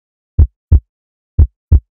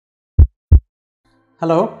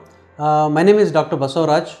Hello, my name is Dr.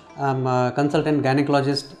 Basavaraj. I am a consultant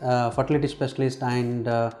gynecologist, fertility specialist and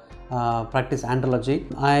practice andrology.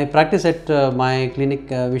 I practice at my clinic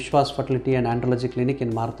Vishwas Fertility and Andrology Clinic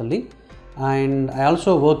in Marathalli, and I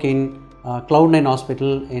also work in Cloud9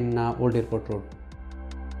 Hospital in Old Airport Road.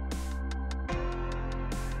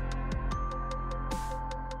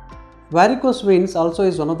 Varicose veins also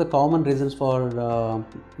is one of the common reasons for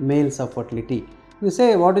male subfertility. We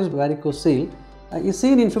say what is varicocele is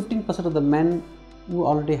seen in 15% of the men who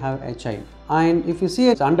already have a child. And if you see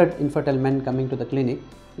 100 infertile men coming to the clinic,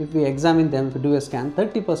 if we examine them, if we do a scan,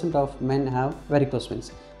 30% of men have varicose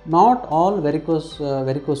veins. Not all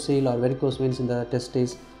varicocele or varicose veins in the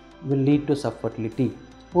testes will lead to subfertility.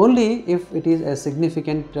 Only if it is a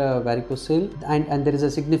significant varicocele and there is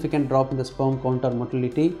a significant drop in the sperm count or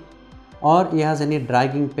motility, or he has any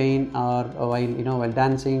dragging pain, or while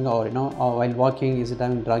dancing, or while walking is it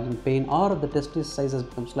having dragging pain, or the testis size has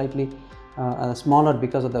become slightly smaller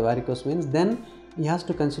because of the varicose veins, then he has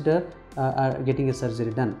to consider getting a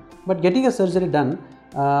surgery done. But getting a surgery done,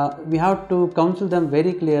 we have to counsel them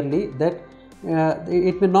very clearly that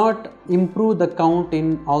it will not improve the count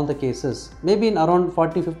in all the cases. Maybe in around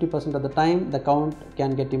 40-50% of the time the count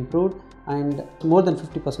can get improved, and more than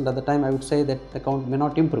 50% of the time I would say that the count may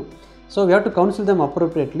not improve. So we have to counsel them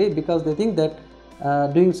appropriately, because they think that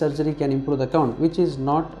doing surgery can improve the count, which is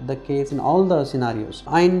not the case in all the scenarios.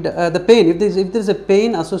 And the pain, if there is a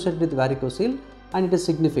pain associated with varicocele and it is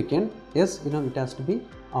significant, yes, it has to be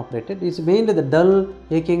operated. It's mainly the dull,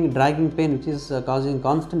 aching, dragging pain which is causing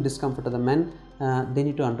constant discomfort to the men. They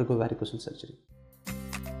need to undergo varicocele surgery.